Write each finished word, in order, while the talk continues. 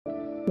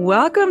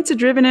Welcome to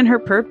Driven in Her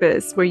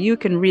Purpose, where you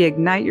can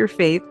reignite your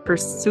faith,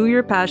 pursue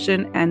your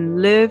passion,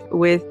 and live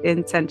with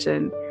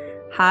intention.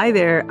 Hi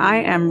there, I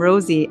am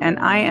Rosie, and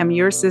I am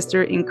your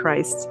sister in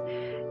Christ.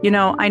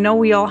 I know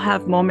we all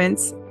have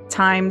moments,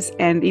 times,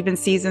 and even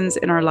seasons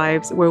in our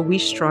lives where we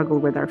struggle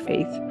with our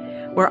faith,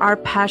 where our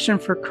passion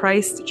for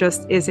Christ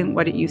just isn't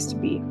what it used to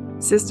be.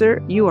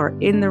 Sister, you are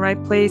in the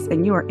right place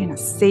and you are in a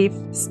safe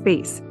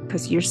space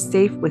because you're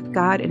safe with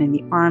God and in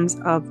the arms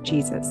of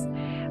Jesus.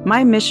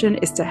 My mission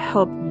is to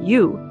help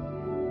you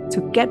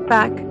to get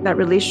back that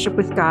relationship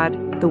with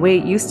God the way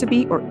it used to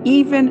be, or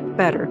even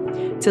better,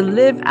 to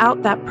live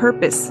out that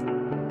purpose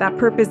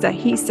that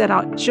He set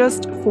out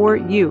just for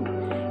you,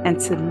 and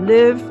to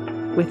live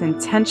with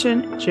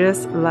intention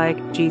just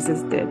like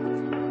Jesus did.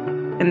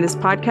 In this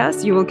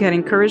podcast, you will get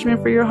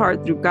encouragement for your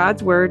heart through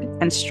God's word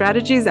and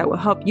strategies that will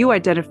help you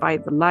identify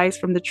the lies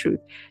from the truth.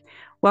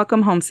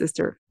 Welcome home,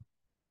 sister.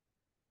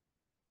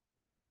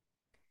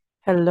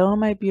 Hello,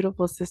 my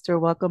beautiful sister.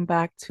 Welcome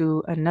back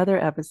to another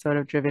episode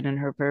of Driven in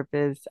Her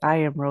Purpose. I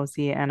am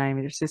Rosie and I'm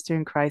your sister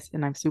in Christ,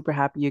 and I'm super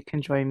happy you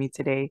can join me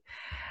today.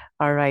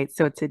 All right,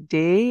 so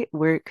today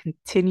we're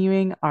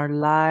continuing our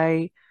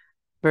lie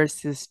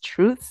versus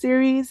truth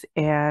series,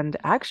 and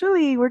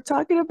actually we're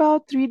talking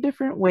about 3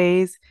 different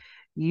ways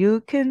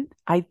you can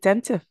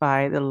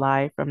identify the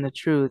lie from the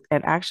truth.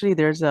 And actually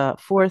there's a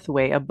 4th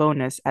way, a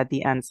bonus at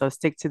the end, so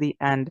stick to the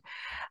end.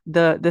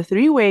 The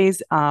 3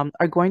 ways are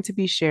going to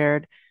be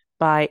shared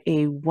by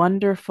a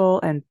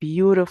wonderful and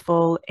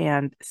beautiful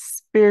and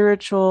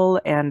spiritual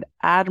and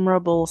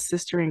admirable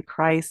sister in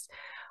Christ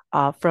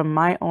from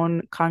my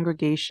own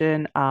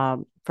congregation,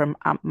 from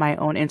my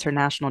own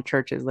international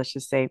churches, let's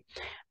just say.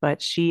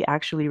 But she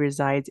actually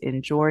resides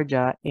in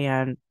Georgia,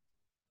 and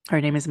her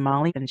name is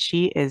Mollie, and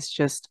she is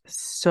just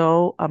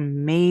so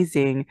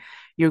amazing.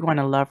 You're going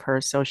to love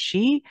her. So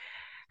she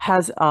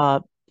has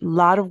a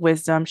lot of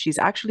wisdom. She's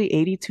actually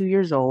 82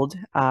 years old,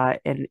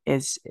 and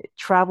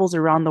travels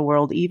around the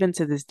world even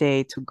to this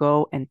day to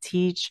go and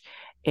teach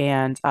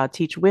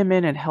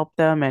women and help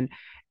them,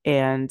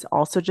 and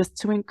also just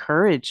to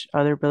encourage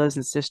other brothers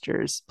and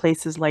sisters,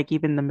 places like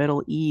even the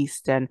Middle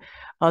East and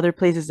other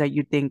places that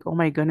you think, oh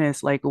my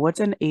goodness, like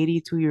what's an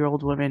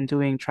 82-year-old woman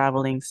doing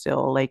traveling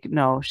still? Like,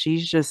 no,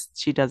 she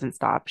doesn't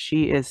stop.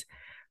 She is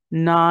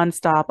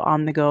nonstop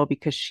on the go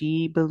because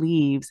she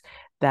believes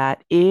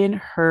that in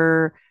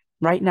her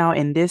right now,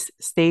 in this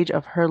stage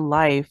of her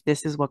life,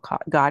 this is what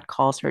God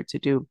calls her to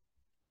do.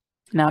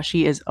 Now,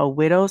 she is a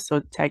widow,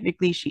 so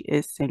technically she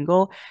is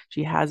single.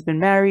 She has been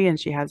married and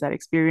she has that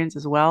experience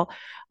as well.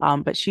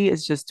 But she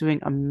is just doing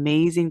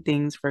amazing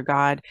things for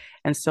God.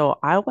 And so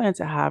I wanted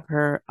to have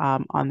her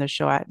on the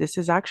show. This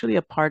is actually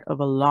a part of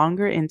a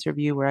longer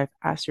interview where I've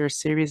asked her a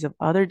series of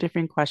other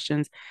different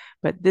questions.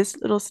 But this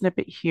little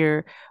snippet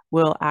here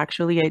will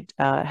actually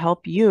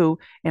help you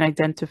in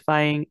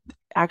identifying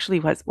actually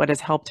what has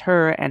helped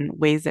her and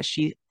ways that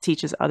she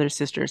teaches other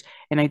sisters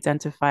in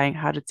identifying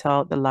how to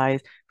tell the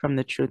lies from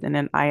the truth. And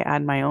then I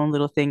add my own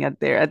little thing at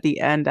the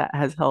end that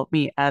has helped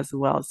me as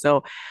well.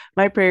 So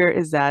my prayer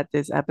is that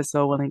this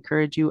episode will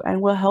encourage you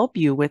and will help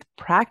you with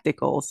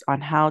practicals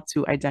on how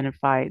to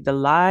identify the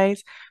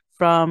lies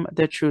from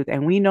the truth.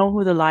 And we know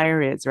who the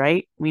liar is,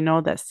 right? We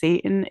know that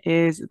Satan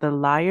is the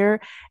liar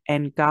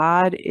and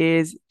God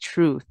is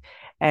truth.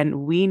 And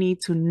we need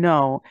to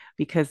know,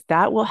 because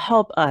that will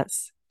help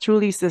us.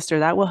 Truly, sister,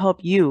 that will help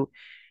you.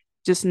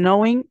 Just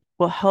knowing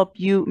will help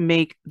you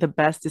make the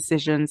best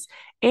decisions.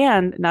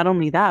 And not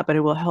only that, but it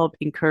will help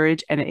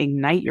encourage and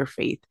ignite your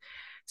faith.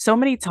 So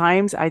many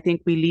times I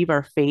think we leave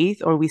our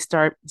faith or we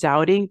start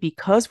doubting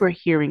because we're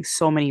hearing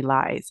so many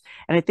lies.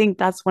 And I think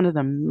that's one of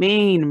the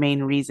main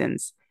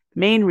reasons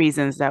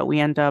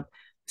that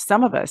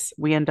some of us,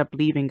 we end up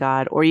leaving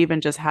God, or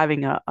even just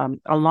having a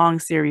long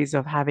series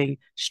of having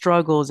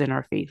struggles in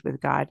our faith with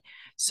God.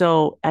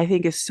 So I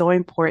think it's so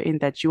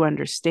important that you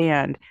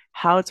understand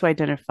how to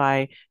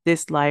identify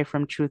this lie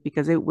from truth,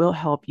 because it will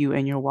help you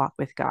in your walk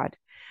with God.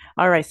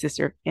 All right,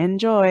 sister,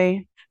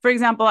 enjoy. For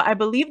example, I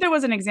believe there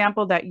was an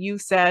example that you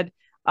said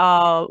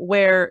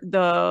where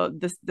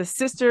the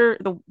sister,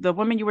 the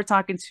woman you were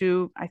talking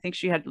to, I think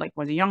she had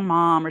was a young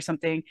mom or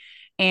something,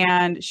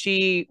 and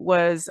she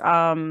was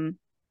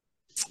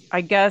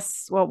I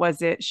guess, what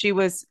was it? She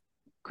was,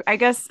 I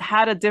guess,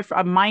 had a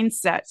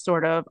mindset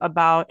sort of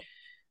about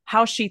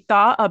how she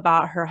thought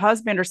about her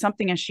husband or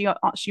something, and she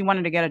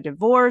wanted to get a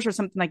divorce or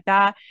something like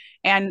that.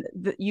 And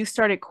you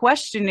started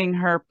questioning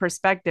her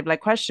perspective,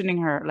 like questioning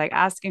her, like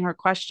asking her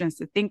questions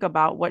to think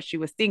about what she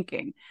was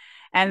thinking.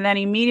 And then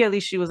immediately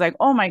she was like,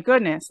 oh my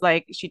goodness,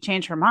 like she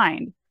changed her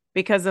mind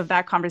because of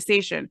that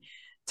conversation.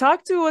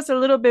 Talk to us a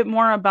little bit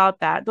more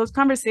about that. Those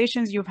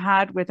conversations you've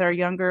had with our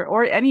younger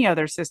or any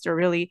other sister,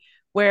 really,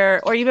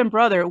 or even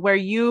brother, where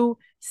you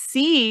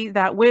see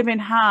that women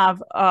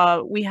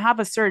we have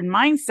a certain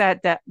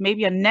mindset, that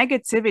maybe a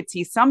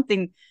negativity,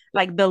 something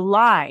like the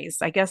lies,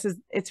 I guess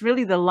it's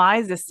really the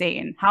lies of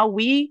Satan, how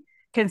we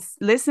can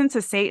listen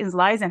to Satan's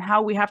lies and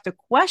how we have to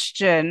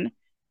question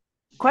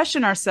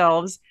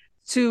ourselves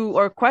to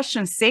or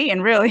question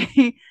Satan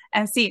really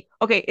and see,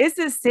 okay, is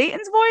this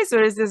Satan's voice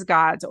or is this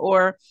God's?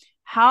 Or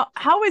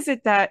how is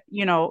it that,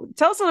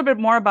 tell us a little bit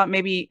more about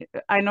maybe,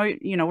 I know,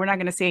 we're not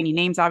going to say any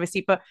names,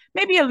 obviously, but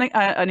maybe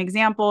an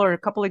example or a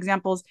couple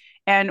examples,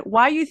 and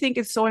why you think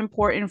it's so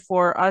important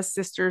for us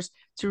sisters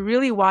to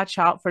really watch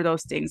out for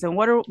those things. And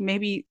what are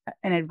maybe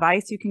an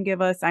advice you can give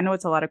us? I know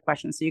it's a lot of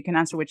questions, so you can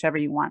answer whichever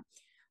you want,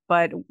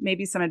 but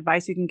maybe some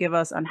advice you can give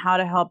us on how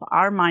to help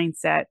our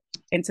mindset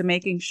into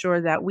making sure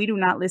that we do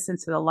not listen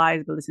to the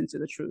lies, but listen to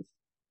the truth.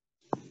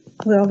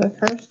 Well, the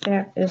first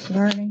step is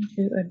learning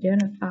to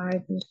identify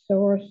the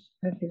source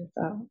of your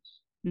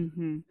thoughts,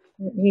 Mm-hmm.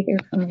 either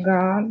from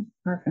God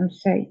or from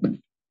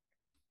Satan.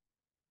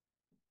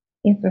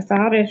 If the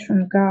thought is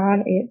from God,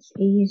 it's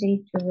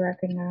easy to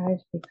recognize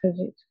because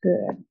it's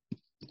good.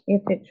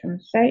 If it's from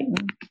Satan,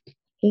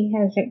 he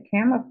has it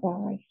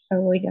camouflaged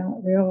so we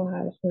don't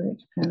realize where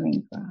it's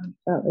coming from.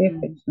 So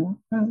if it's not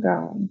from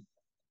God,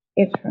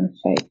 it's from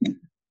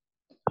Satan.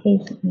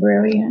 He's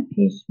brilliant.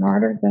 He's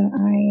smarter than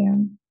I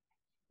am.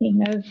 He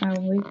knows my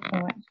weak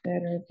points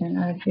better than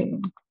I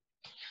do.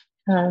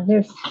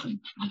 This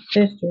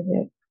sister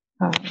that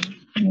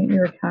you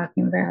were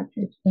talking about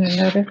is in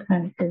another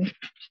country,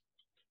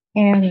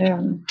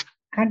 and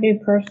I do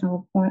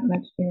personal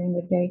appointments during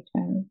the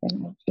daytime,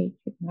 and I teach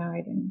at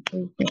night and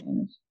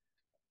weekends.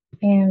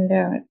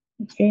 And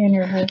she and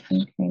her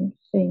husband came to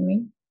see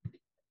me,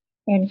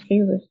 and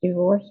she was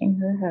divorcing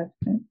her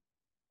husband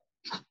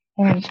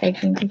and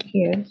taking the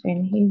kids,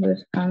 and he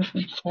was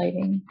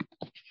contemplating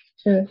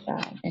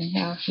suicide and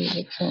how he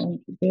was going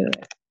to do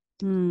it.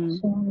 Mm.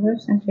 So I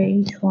listened to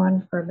each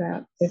one for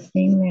about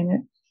 15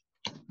 minutes,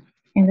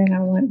 and then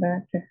I went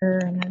back to her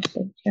and I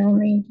said, tell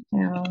me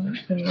how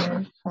the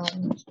marriage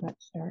problems got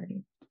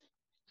started.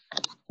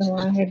 So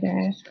I had to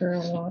ask her a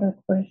lot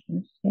of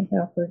questions to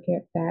help her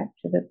get back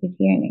to the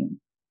beginning.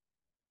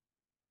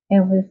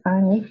 And we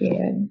finally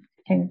did.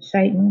 And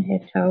Satan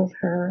had told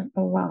her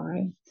a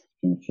lie,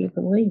 and she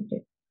believed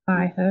it.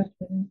 My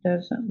husband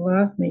doesn't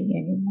love me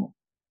anymore.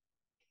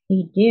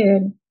 He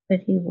did,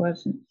 but he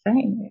wasn't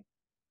saying it.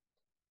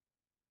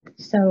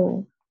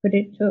 So, but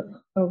it took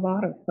a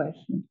lot of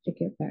questions to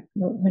get back.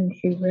 But when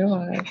she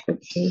realized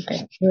that she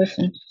had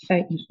listened to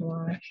Satan's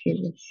lie,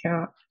 she was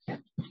shocked.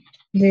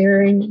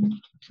 Very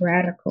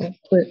radical,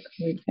 quick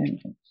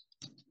repentance.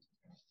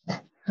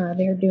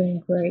 They're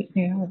doing great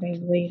now. They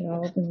lead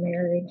all the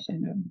marrieds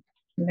in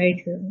a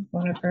major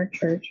one of our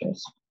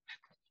churches.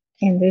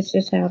 And this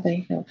is how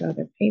they help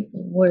other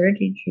people. Where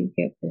did you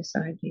get this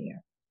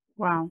idea?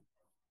 Wow.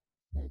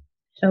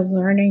 So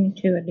learning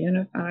to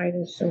identify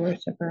the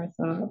source of our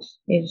thoughts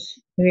is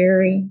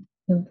very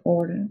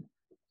important.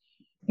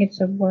 It's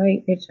a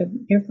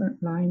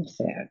different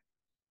mindset.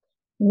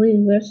 We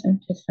listen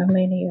to so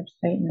many of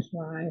Satan's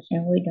lies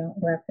and we don't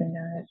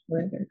recognize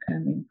where they're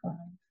coming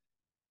from.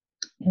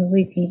 And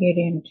we can get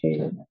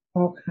into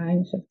all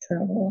kinds of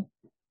trouble.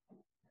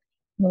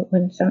 But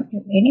when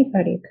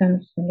anybody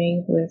comes to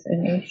me with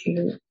an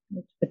issue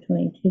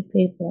between two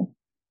people,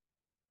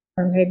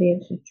 or maybe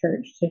it's a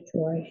church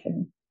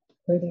situation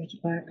where there's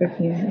lack of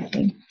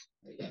unity,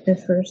 the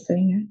first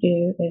thing I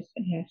do is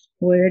ask,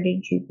 where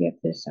did you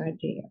get this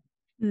idea?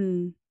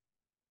 Mm.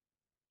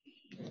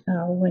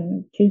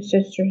 When two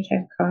sisters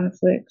have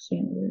conflicts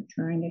and you're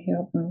trying to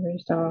help them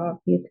resolve,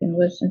 you can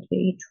listen to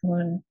each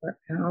one for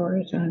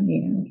hours on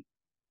end.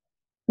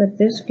 But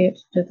this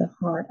gets to the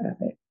heart of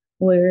it.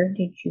 Where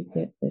did you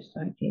get this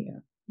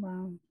idea?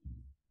 Wow.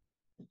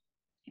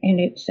 And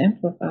it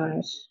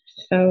simplifies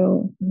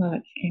so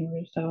much in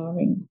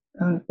resolving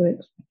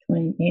conflicts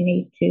between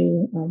any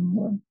two or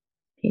more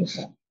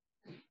people.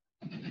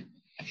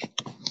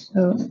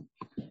 So,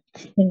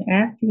 and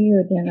after you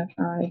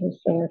identify the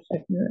source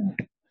of your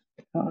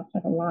thoughts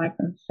of a lie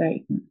from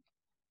Satan,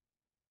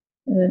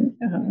 then,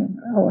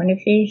 in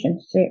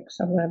Ephesians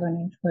 6:11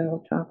 and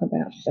 12 talk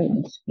about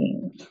Satan's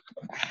schemes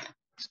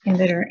and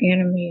that our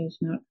enemy is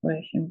not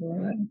flesh and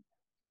blood.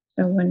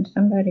 So when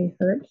somebody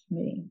hurts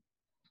me,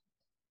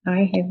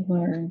 I have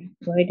learned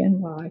late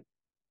in life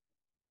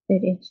that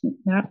it's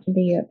not to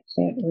be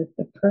upset with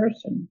the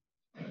person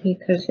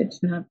because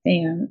it's not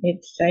them,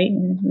 it's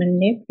Satan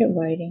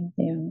manipulating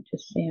them to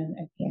sin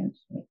against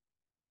me.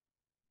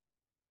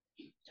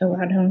 So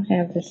I don't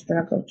have the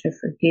struggle to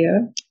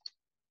forgive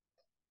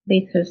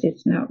because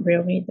it's not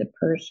really the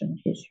person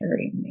who's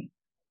hurting me.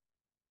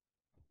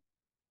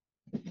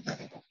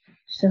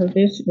 So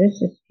this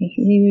is a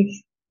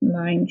huge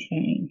mind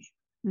change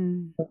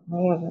Mm. for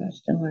all of us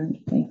to learn to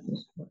think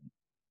this way.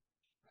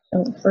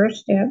 So the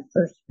first step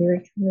for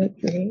spiritual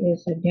victory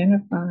is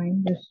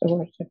identifying the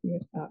source of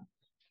your thoughts.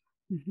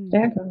 Mm-hmm.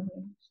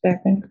 Secondly,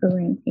 2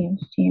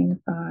 Corinthians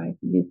 10:5,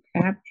 you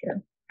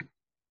capture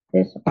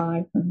this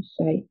lie from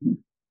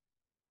Satan.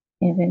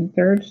 And then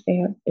third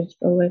step is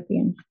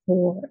Philippians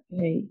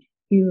 4:8.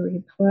 You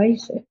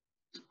replace it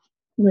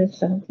with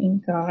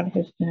something God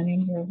has done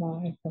in your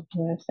life, a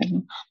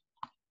blessing,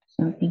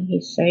 something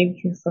He saved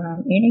you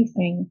from,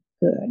 anything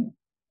good.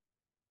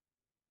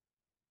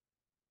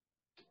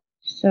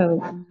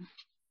 So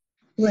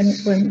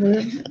when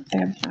we're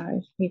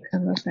baptized, we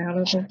come up out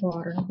of the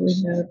water,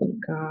 we know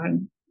that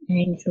God,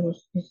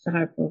 angels,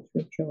 disciples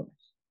rejoice.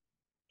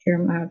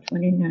 Jeremiah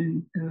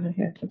 29, God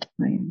has a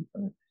plan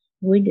for us.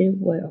 We do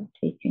well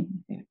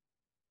teaching that.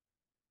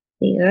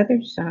 The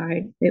other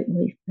side that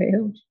we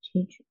fail to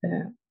teach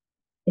about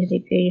is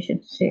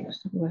Ephesians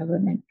 6,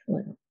 11, and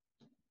 12.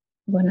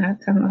 When I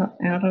come up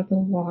out of the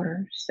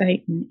water,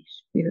 Satan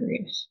is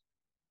furious,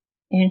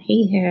 and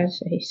he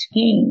has a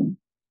scheme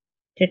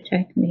to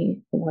take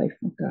me away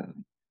from God.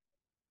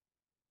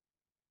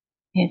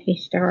 And he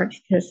starts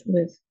just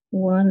with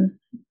one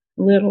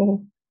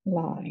little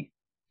lie.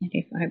 And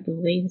if I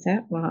believe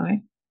that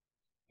lie,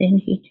 then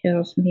he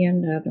tells me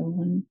another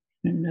one,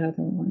 and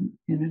another one,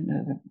 and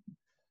another one.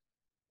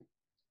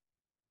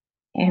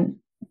 And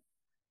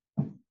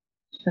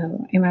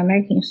so, am I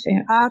making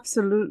sense?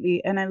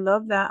 Absolutely. And I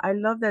love that. I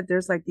love that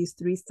there's like these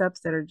 3 steps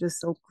that are just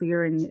so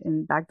clear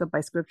and backed up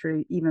by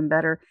scripture even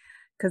better.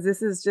 Because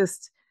this is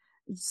just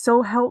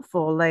so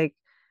helpful. Like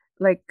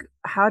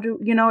how do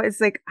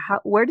it's like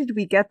where did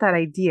we get that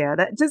idea?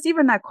 That just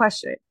even that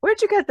question,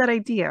 where'd you get that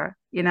idea?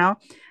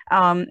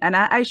 And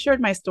I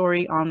shared my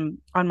story on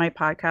my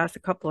podcast a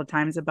couple of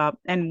times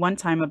and one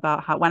time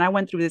about how when I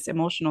went through this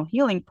emotional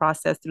healing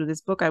process through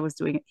this book I was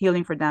doing,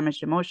 Healing for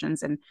Damaged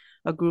Emotions, and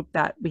a group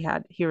that we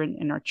had here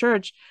in our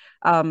church.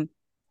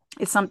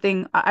 It's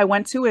something I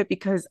went to it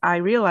because I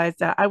realized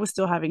that I was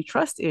still having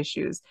trust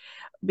issues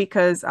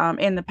because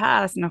in the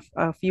past, in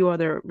a few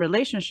other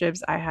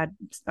relationships, I had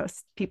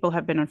people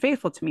have been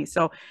unfaithful to me.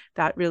 So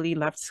that really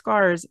left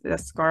a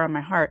scar on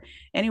my heart.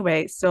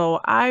 Anyway, so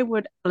I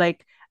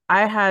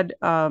had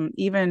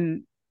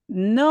even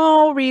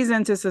no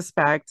reason to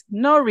suspect,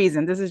 no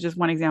reason. This is just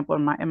one example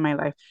in my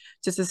life,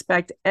 to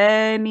suspect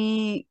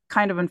any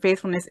kind of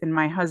unfaithfulness in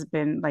my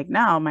husband, like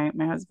now, my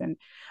husband.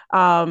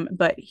 And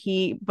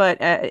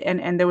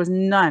there was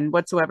none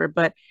whatsoever,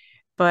 but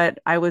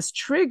I was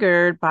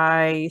triggered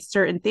by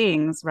certain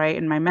things, right,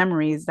 in my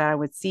memories that I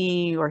would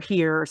see or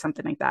hear or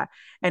something like that.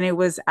 And it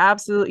was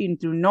absolutely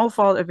through no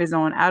fault of his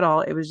own at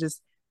all. It was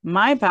just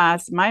my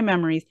past, my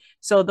memories.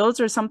 So those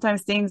are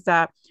sometimes things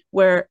that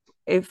where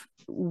if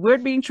we're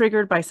being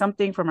triggered by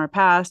something from our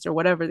past or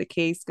whatever the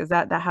case, because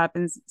that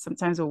happens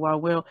sometimes a while,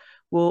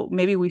 we'll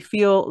maybe we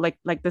feel like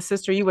the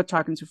sister you were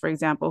talking to, for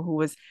example, who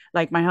was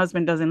like, my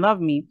husband doesn't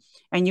love me.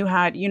 And you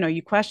had,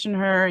 you questioned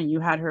her and you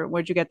had her,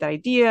 where'd you get that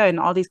idea? And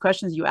all these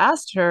questions you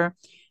asked her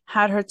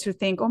had her to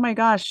think, oh my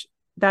gosh,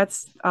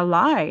 that's a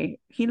lie.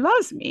 He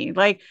loves me.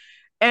 Like,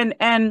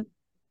 and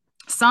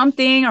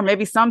something or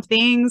maybe some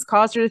things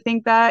caused her to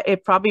think that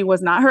it probably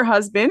was not her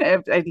husband.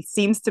 It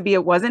seems to be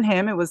it wasn't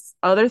him. It was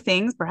other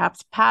things,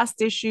 perhaps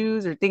past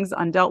issues or things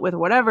undealt with, or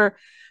whatever.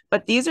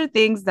 But these are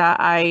things that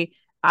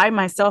I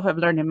myself have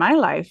learned in my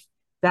life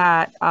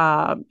that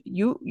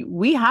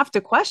we have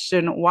to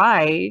question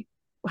why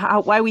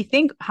we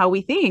think how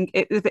we think.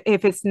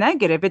 If it's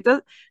negative,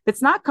 if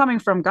it's not coming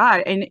from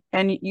God.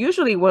 And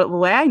usually what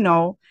way I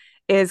know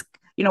is,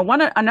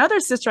 another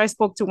sister I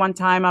spoke to one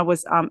time, I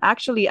was I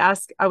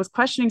was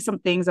questioning some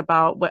things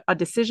about what a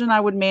decision I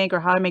would make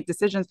or how I make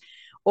decisions,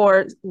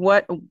 or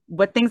what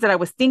things that I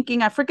was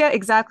thinking. I forget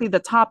exactly the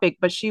topic,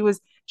 but she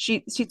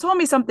told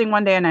me something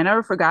one day and I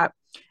never forgot.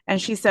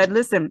 And she said,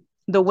 listen,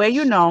 the way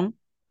you know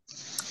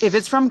if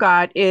it's from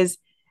God is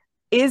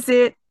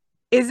it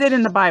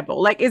in the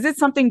Bible? Like, is it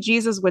something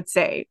Jesus would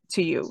say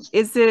to you?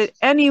 Is it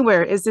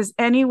anywhere? Is this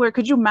anywhere?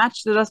 Could you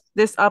match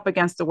this up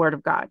against the word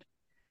of God?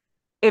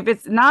 If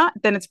it's not,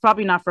 then it's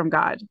probably not from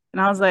God.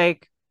 And I was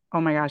like, oh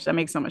my gosh, that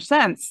makes so much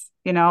sense.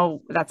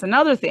 That's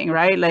another thing,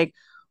 right? Like,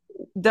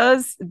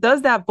 does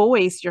that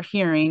voice you're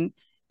hearing,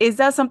 is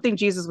that something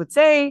Jesus would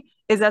say?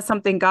 Is that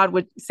something God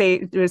would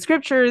say through the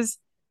scriptures?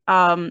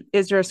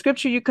 Is there a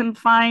scripture you can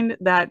find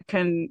that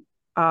can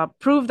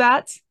prove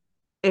that?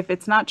 If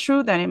it's not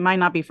true, then it might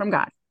not be from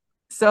God.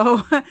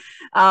 So,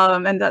 so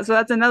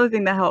that's another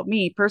thing that helped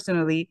me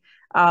personally.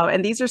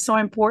 And these are so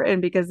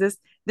important because this,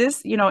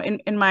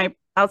 in my,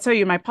 I'll tell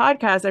you, my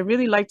podcast, I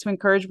really like to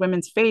encourage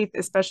women's faith,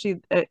 especially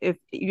if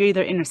you're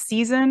either in a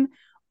season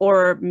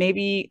or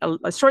maybe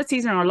a short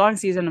season or a long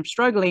season of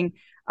struggling.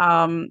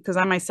 Because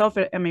I myself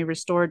am a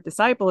restored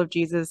disciple of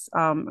Jesus,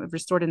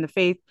 restored in the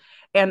faith.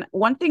 And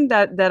one thing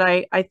that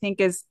I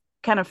think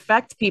can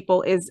affect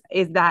people is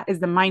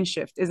the mind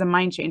shift, is a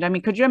mind change. I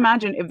mean, could you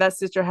imagine if that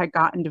sister had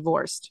gotten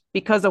divorced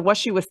because of what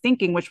she was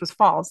thinking, which was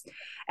false,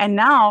 and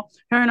now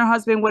her and her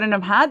husband wouldn't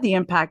have had the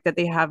impact that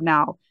they have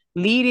now,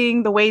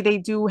 leading the way they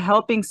do,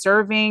 helping,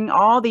 serving,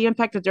 all the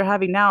impact that they're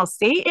having now.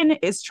 Satan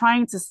is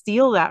trying to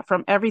steal that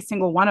from every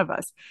single one of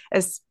us,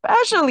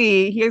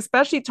 he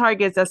especially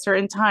targets at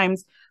certain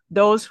times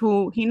those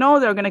who he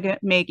knows are going to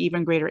make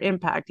even greater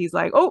impact. He's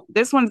like, oh,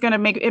 this one's going to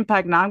make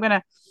impact. Now I'm going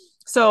to.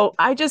 So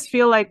I just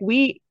feel like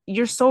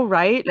you're so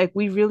right. Like,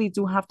 we really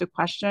do have to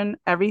question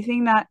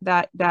everything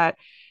that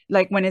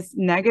like when it's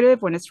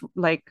negative, when it's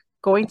like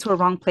going to a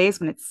wrong place,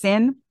 when it's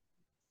sin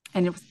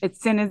and if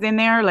sin is in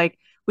there, like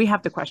we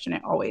have to question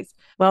it always.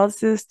 Well,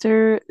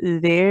 sister,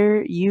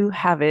 there you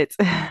have it.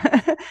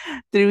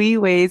 3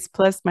 ways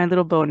plus my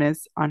little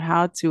bonus on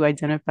how to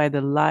identify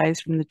the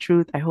lies from the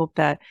truth. I hope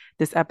that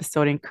this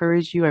episode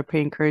encouraged you. I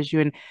pray encouraged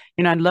you.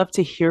 And, I'd love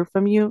to hear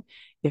from you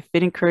if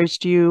it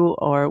encouraged you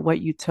or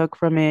what you took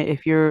from it.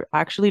 If you're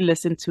actually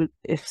listening to,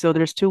 if so,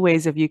 there's 2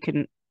 ways if you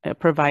can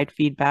provide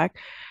feedback.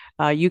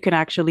 You can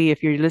actually,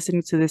 if you're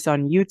listening to this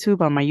on YouTube,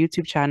 on my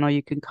YouTube channel,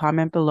 you can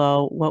comment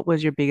below what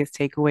was your biggest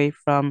takeaway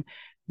from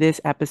this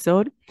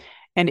episode.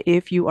 And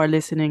if you are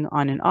listening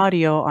on an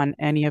audio on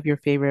any of your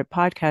favorite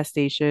podcast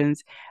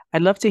stations,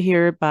 I'd love to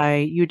hear by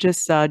you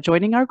just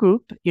joining our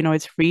group.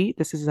 It's free.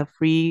 This is a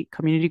free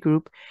community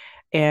group,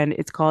 and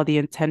it's called the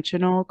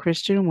Intentional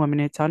Christian Woman.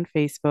 It's on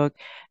Facebook.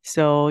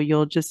 So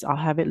I'll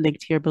have it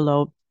linked here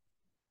below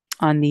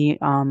on the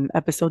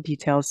episode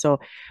details. So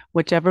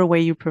whichever way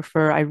you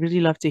prefer, I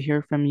really love to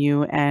hear from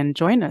you, and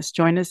join us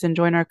and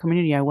join our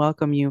community. I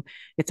welcome you.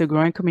 It's a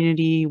growing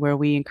community where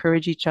we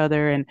encourage each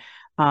other and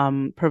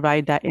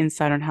provide that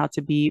insight on how to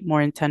be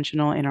more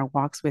intentional in our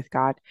walks with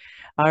God.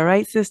 All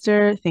right,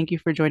 sister, thank you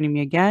for joining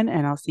me again,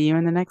 and I'll see you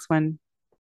in the next one.